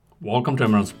Welcome to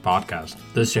Emerald's podcast.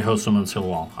 This is your host, Suman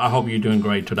Silwal. I hope you're doing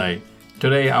great today.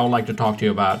 Today, I would like to talk to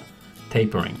you about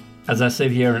tapering. As I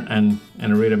sit here and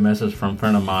read a message from a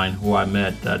friend of mine who I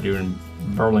met during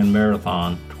Berlin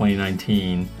Marathon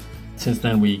 2019. Since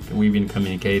then, we've been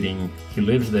communicating. He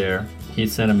lives there. He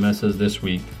sent a message this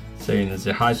week saying,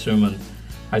 "Hi, Suman.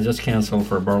 I just canceled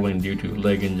for Berlin due to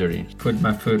leg injury. Put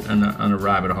my foot on a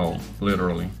rabbit hole,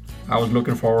 literally. I was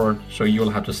looking forward, so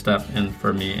you'll have to step in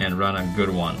for me and run a good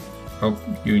one. Hope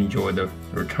you enjoy the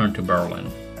return to Berlin."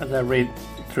 As I read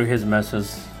through his message,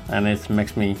 and it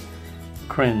makes me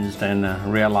cringe and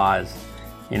realize,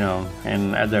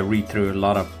 and as I read through a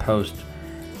lot of posts,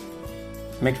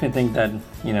 makes me think that,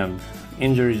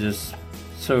 injuries is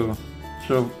so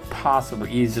possible,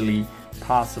 easily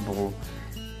possible.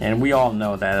 And we all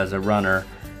know that as a runner,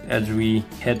 as we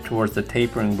head towards the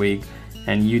tapering week,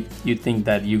 and you think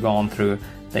that you've gone through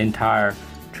the entire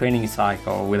training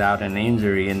cycle without an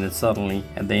injury, and then suddenly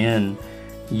at the end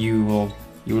you will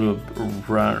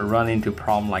run into a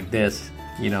problem like this,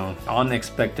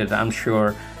 unexpected. I'm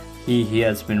sure he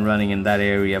has been running in that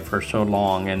area for so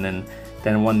long, and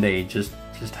then one day just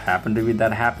happened to be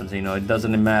that happens. It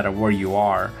doesn't matter where you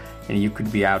are, and you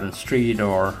could be out in the street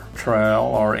or trail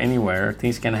or anywhere.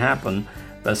 Things can happen,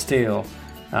 but still,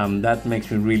 that makes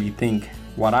me really think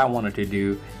what I wanted to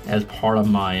do as part of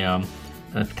my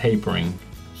tapering.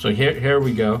 So here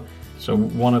we go. So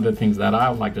one of the things that I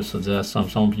would like to suggest, some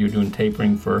of you doing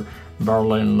tapering for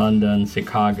Berlin, London,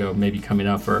 Chicago, maybe coming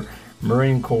up for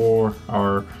Marine Corps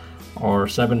or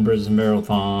Seven Bridges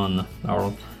Marathon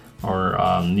or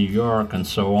New York and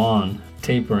so on,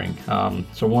 tapering.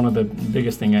 So one of the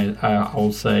biggest thing I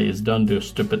will say is don't do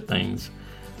stupid things.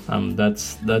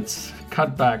 That's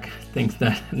cut back things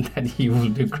that you will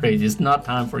do crazy. It's not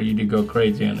time for you to go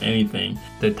crazy on anything.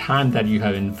 The time that you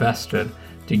have invested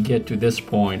to get to this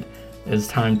point is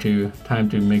time to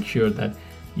make sure that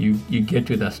you get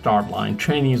to the start line.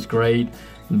 Training is great,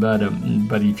 but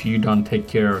if you don't take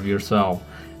care of yourself,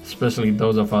 especially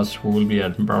those of us who will be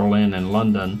at Berlin and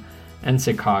London and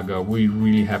Chicago, we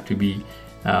really have to be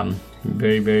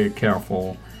very, very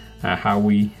careful how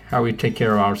we take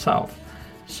care of ourselves.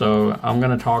 So I'm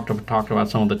going to talk about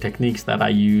some of the techniques that I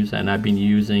use and I've been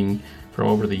using for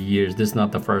over the years. This is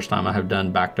not the first time I have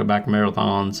done back-to-back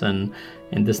marathons, and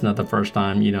this is not the first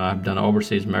time I've done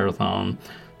overseas marathon.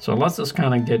 So let's just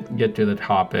kind of get to the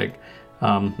topic.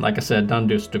 Like I said, don't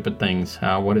do stupid things.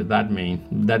 What does that mean?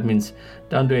 That means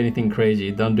don't do anything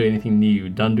crazy. Don't do anything new.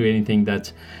 Don't do anything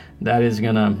that is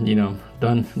gonna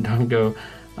don't go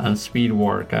on speed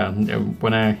work.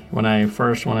 When I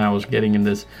was getting in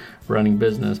this running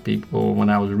business, when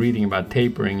I was reading about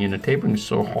tapering, tapering is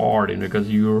so hard, because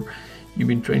you've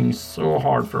been training so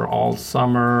hard for all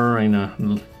summer,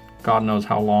 and God knows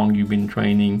how long you've been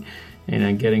training,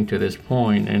 and getting to this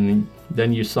point, and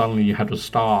then you have to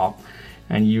stop,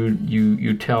 and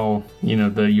you tell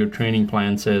your training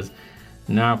plan says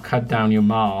now cut down your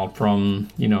mile from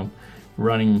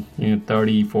running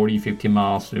 30, 40, 50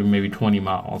 miles to maybe 20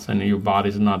 miles, and your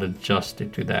body's not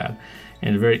adjusted to that,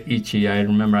 and it's very itchy. I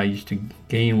remember I used to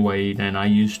gain weight, and I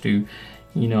used to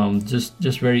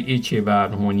just very itchy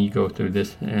about when you go through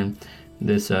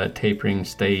this tapering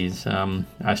stage.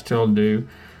 I still do.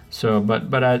 So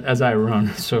but as I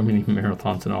run so many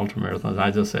marathons and ultra marathons,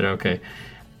 I just said, okay,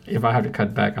 if I have to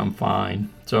cut back, I'm fine.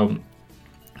 So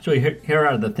here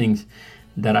are the things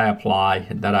that I apply,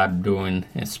 that I'm doing,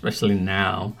 especially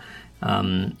now.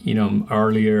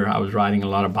 Earlier I was riding a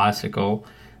lot of bicycle.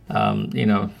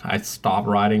 I stopped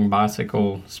riding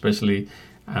bicycle, especially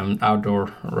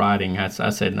outdoor riding. I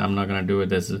said I'm not going to do it.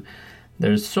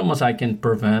 There's so much I can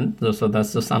prevent, so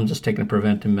I'm just taking a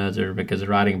preventive measure, because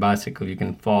riding bicycle you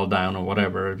can fall down or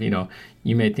whatever.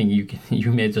 You may think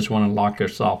you may just want to lock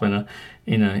yourself in a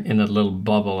little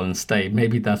bubble and stay.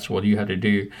 Maybe that's what you have to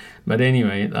do. But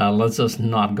anyway, let's just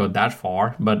not go that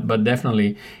far. But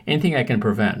definitely anything I can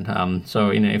prevent.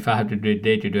 So if I have to do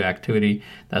day-to-day activity,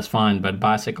 that's fine. But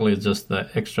bicycle is just the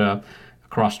extra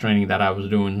cross training that I was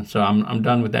doing. So I'm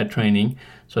done with that training.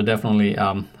 So definitely,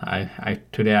 I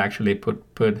today actually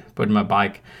put my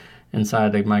bike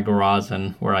inside my garage,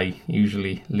 and where I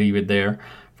usually leave it there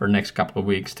for the next couple of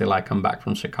weeks till I come back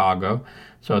from Chicago.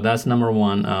 So that's number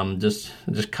one. Just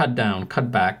cut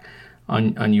back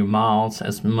on your miles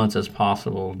as much as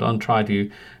possible. Don't try to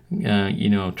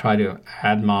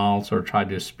add miles or try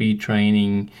to speed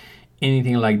training,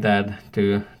 anything like that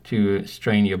to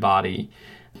strain your body.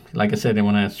 Like I said,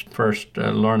 when I was first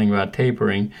learning about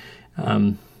tapering,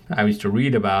 I used to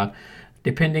read about,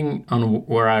 depending on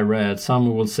where I read,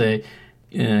 some will say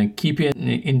keep your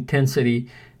intensity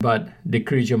but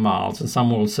decrease your miles, and some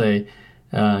will say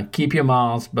keep your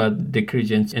miles, but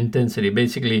decrease intensity.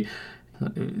 Basically,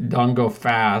 don't go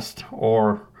fast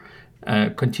or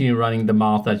continue running the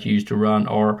miles that you used to run,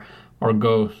 or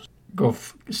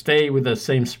stay with the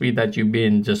same speed that you've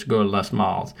been, just go less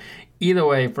miles. Either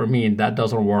way, for me, that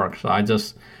doesn't work. So I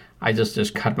just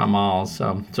cut my miles.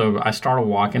 So I started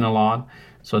walking a lot.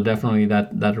 So definitely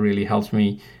that really helps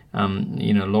me.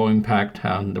 Low impact.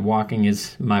 The walking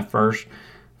is my first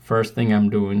thing I'm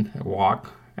doing.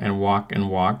 Walk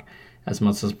as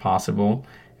much as possible,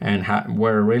 and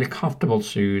wear really comfortable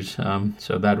shoes.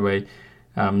 So that way,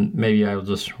 maybe I'll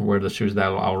just wear the shoes that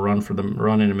I'll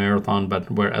run in a marathon, but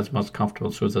wear as much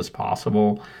comfortable shoes as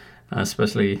possible.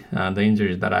 Especially the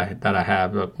injuries that I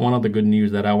have. But one of the good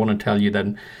news that I want to tell you that,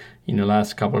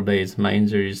 last couple of days, my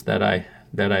injuries that I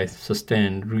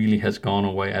sustained really has gone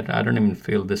away. I don't even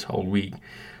feel this whole week.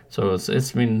 So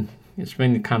it's been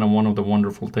kind of one of the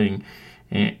wonderful thing.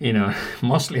 And,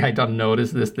 mostly I don't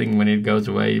notice this thing when it goes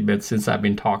away, but since I've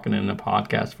been talking in the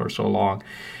podcast for so long,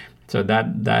 so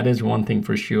that is one thing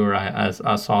for sure. I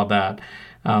saw that.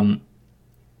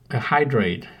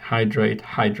 Hydrate.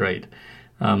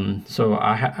 So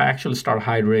I actually started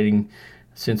hydrating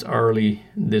since early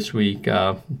this week.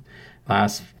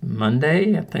 Last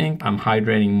Monday, I think, I'm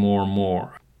hydrating more and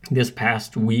more. This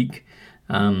past week,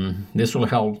 this will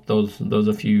help those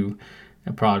of you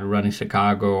probably running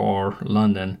Chicago or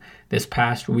London. This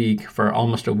past week, for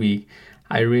almost a week,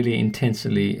 I really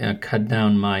intensely cut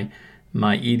down my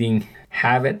eating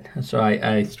habit. So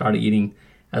I started eating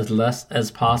as less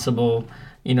as possible.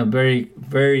 Very,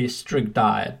 very strict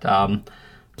diet.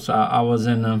 So I was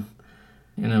in a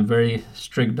very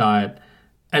strict diet.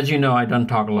 As you know, I don't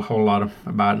talk a whole lot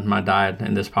about my diet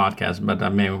in this podcast, but I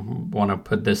may want to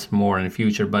put this more in the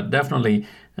future. But definitely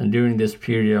during this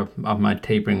period of my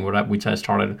tapering, which I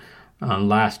started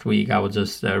last week, I was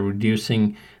just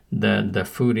reducing the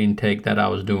food intake that I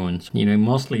was doing. So,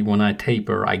 mostly when I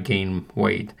taper, I gain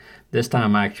weight. This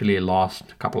time I actually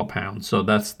lost a couple of pounds. So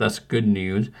that's good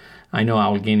news. I know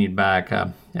I'll gain it back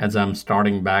as I'm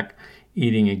starting back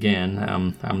eating again.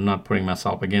 I'm not putting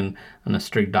myself again on a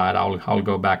strict diet. I'll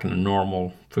go back in the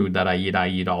normal food that I eat. I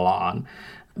eat a lot,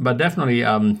 but definitely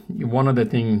one of the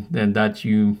things that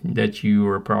you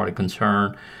are probably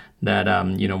concerned that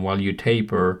while you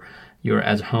taper, you're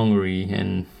as hungry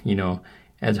and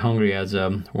as hungry as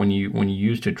when you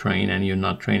used to train and you're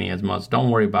not training as much.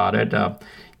 Don't worry about it.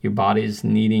 Your body's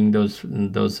needing those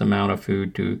amount of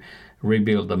food to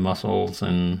rebuild the muscles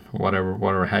and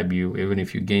whatever have you. Even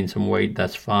if you gain some weight,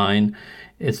 that's fine.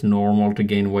 It's normal to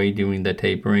gain weight during the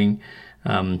tapering.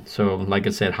 So like I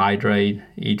said, hydrate,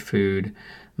 eat food,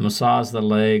 massage the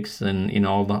legs and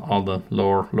all the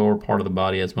lower part of the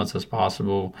body as much as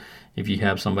possible. If you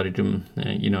have somebody to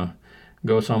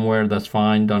go somewhere, that's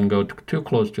fine. Don't go too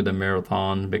close to the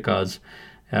marathon, because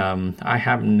I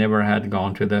have never had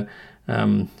gone to the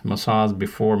massage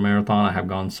before marathon. I have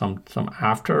gone some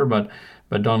after, but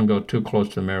don't go too close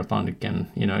to the marathon. It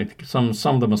can,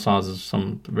 some of the massages,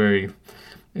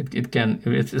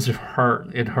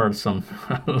 it hurts some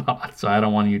a lot. So I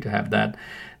don't want you to have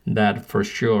that for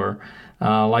sure.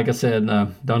 Like I said,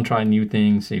 don't try new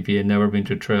things. If you have never been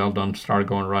to a trail, don't start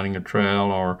running a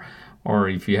trail, or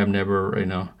if you have never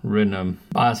ridden a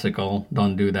bicycle,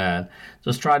 don't do that.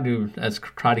 Just try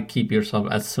to keep yourself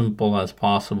as simple as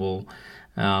possible.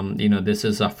 This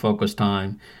is a focus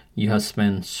time. You have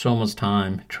spent so much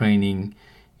time training,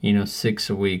 6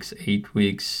 weeks, 8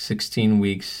 weeks, 16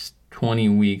 weeks, 20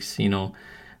 weeks.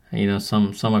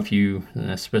 Some of you,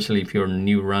 especially if you're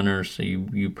new runners,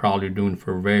 you probably doing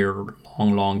for a very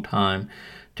long time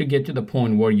to get to the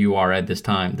point where you are at this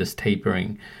time, this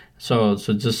tapering. So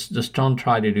just don't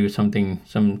try to do something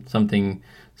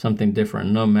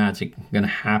different. No magic gonna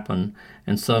happen,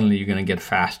 and suddenly you're gonna get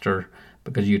faster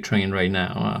because you train right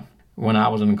now. When I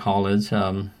was in college,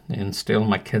 and still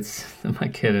my kid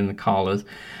in college,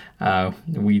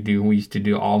 we used to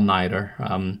do all-nighter.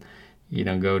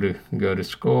 Go to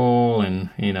school and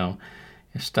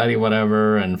study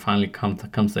whatever, and finally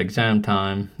comes the exam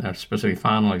time, especially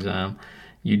final exam.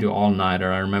 You do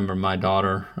all-nighter. I remember my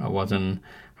daughter was in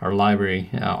our library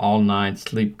all night,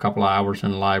 sleep a couple of hours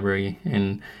in the library,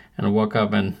 and woke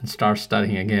up and start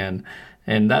studying again.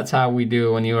 And that's how we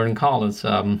do when you're in college.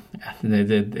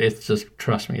 It's just,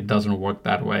 trust me, it doesn't work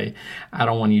that way. I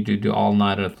don't want you to do all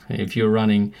night. If you're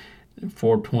running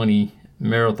 420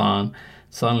 marathon,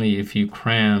 suddenly if you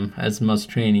cram as much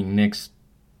training next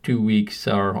 2 weeks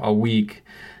or a week,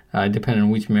 depending on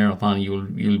which marathon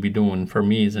you'll be doing. For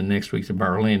me, it's the next week's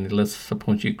Berlin. Let's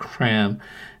suppose you cram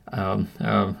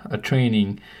a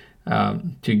training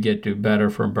to get to better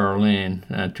for Berlin,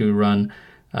 to run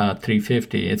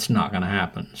 350. It's not going to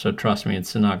happen. So trust me,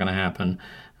 it's not going to happen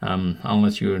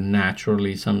unless you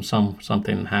naturally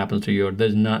something happens to you.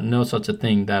 There's no such a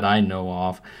thing that I know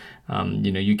of.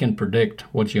 You can predict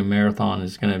what your marathon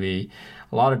is going to be.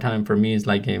 A lot of time for me, it's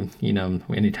like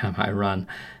anytime I run,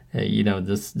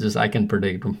 just I can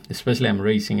predict. Especially I'm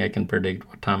racing, I can predict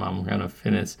what time I'm going to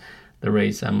finish the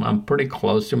race. I'm pretty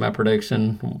close to my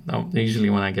prediction. Usually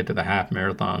when I get to the half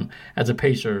marathon, as a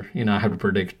pacer, I have to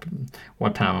predict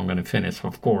what time I'm going to finish.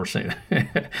 Of course,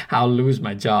 I'll lose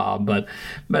my job, but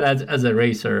as a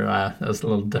racer, it's a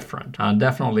little different.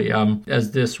 Definitely,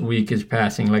 as this week is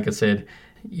passing, like I said,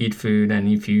 eat food, and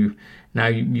if you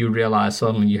realize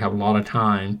suddenly you have a lot of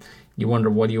time. You wonder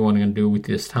what you want to do with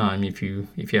this time. If you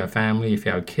have family, if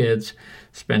you have kids,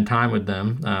 spend time with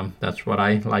them. That's what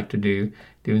I like to do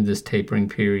during this tapering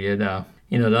period.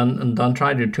 Don't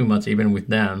try to do too much even with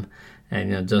them,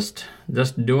 and just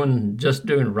doing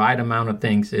right amount of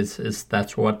things is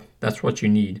that's what you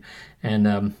need, and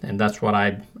that's what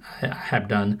I have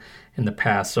done in the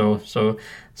past. So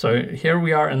here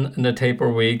we are in the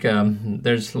taper week.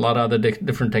 There's a lot of other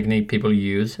different technique people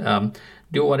use.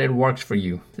 Do what it works for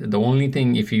you. The only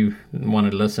thing, if you want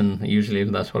to listen, usually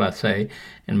that's what I say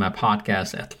in my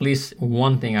podcast. At least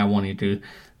one thing I want you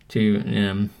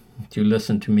to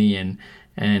listen to me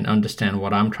and understand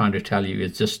what I'm trying to tell you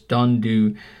is just don't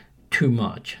do too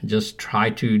much. Just try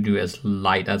to do as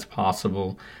light as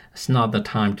possible. It's not the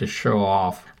time to show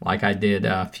off like I did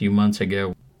a few months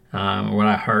ago. Where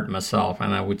I hurt myself,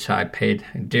 and which I paid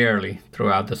dearly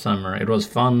throughout the summer. It was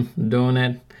fun doing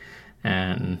it,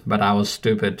 but I was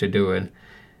stupid to do it.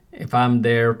 If I'm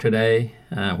there today,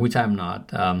 which I'm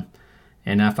not,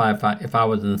 and if I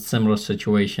was in a similar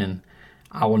situation,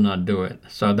 I will not do it.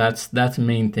 So that's the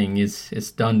main thing.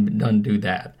 Is don't do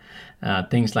that.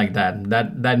 Things like that.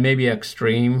 That may be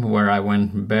extreme, where I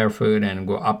went barefoot and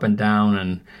go up and down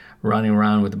and running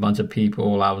around with a bunch of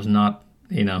people. I was not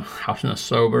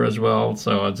sober as well,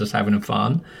 so I was just having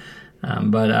fun.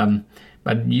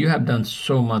 But you have done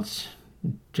so much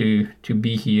to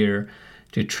be here,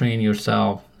 to train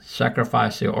yourself,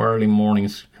 sacrifice your early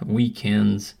mornings,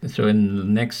 weekends. So in the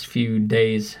next few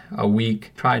days, a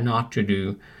week, try not to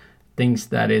do things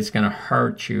that is going to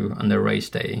hurt you on the race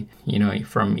day.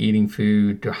 From eating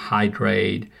food to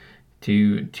hydrate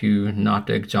to not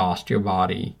to exhaust your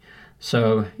body.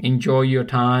 So enjoy your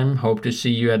time. Hope to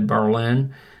see you at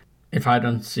Berlin. If I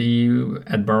don't see you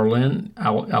at Berlin,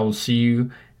 I will see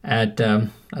you at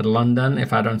London.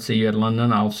 If I don't see you at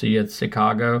London, I'll see you at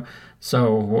Chicago.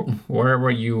 So wherever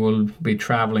you will be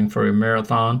traveling for your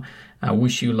marathon, I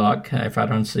wish you luck. If I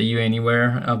don't see you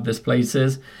anywhere of these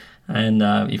places, and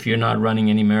if you're not running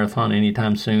any marathon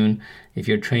anytime soon, if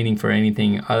you're training for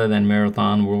anything other than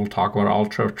marathon, we'll talk about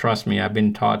ultra. Trust me, I've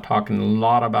been talking a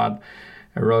lot about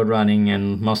road running,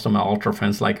 and most of my ultra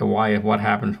friends what's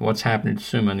happening to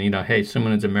Suman. Hey,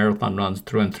 Suman is a marathon runs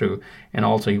through and through, and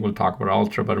also he will talk about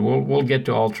ultra, but we'll get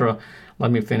to ultra.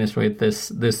 Let me finish with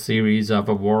this series of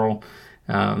a world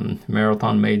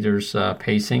marathon majors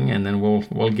pacing, and then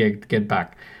we'll get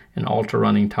back in ultra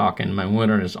running talk, and my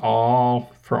winter is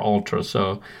all for ultra.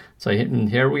 So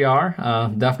here we are.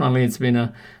 Definitely it's been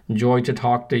a joy to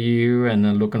talk to you,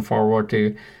 and looking forward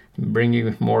to bring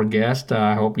you more guests.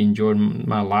 I hope you enjoyed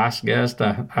my last guest.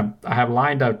 I have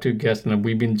lined up 2 guests, and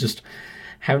we've been just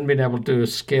haven't been able to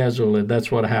schedule it. That's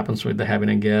what happens with having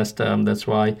a guest. That's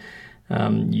why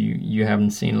you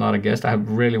haven't seen a lot of guests. I have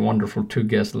really wonderful 2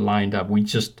 guests lined up. We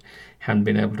just haven't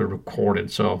been able to record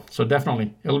it. So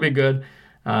definitely it'll be good.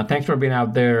 Thanks for being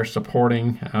out there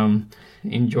supporting.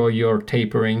 Enjoy your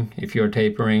tapering. If you're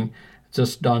tapering,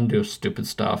 just don't do stupid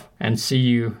stuff. And see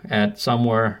you at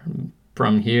somewhere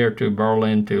from here to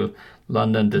Berlin to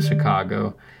London to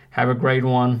Chicago. Have a great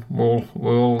one.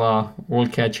 We'll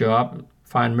catch you up.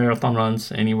 Find marathon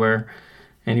runs anywhere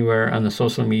on the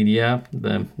social media.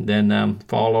 Then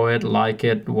follow it, like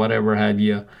it, whatever have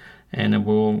you, and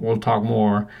we'll talk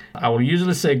more. I will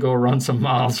usually say go run some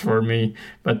miles for me,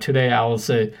 but today I will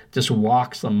say just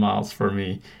walk some miles for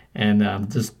me,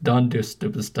 and just don't do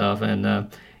stupid stuff,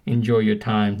 and enjoy your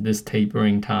time, this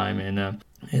tapering time, and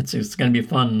it's going to be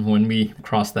fun when we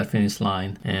cross that finish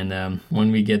line, and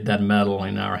when we get that medal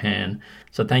in our hand.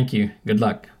 So thank you. Good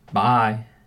luck. Bye.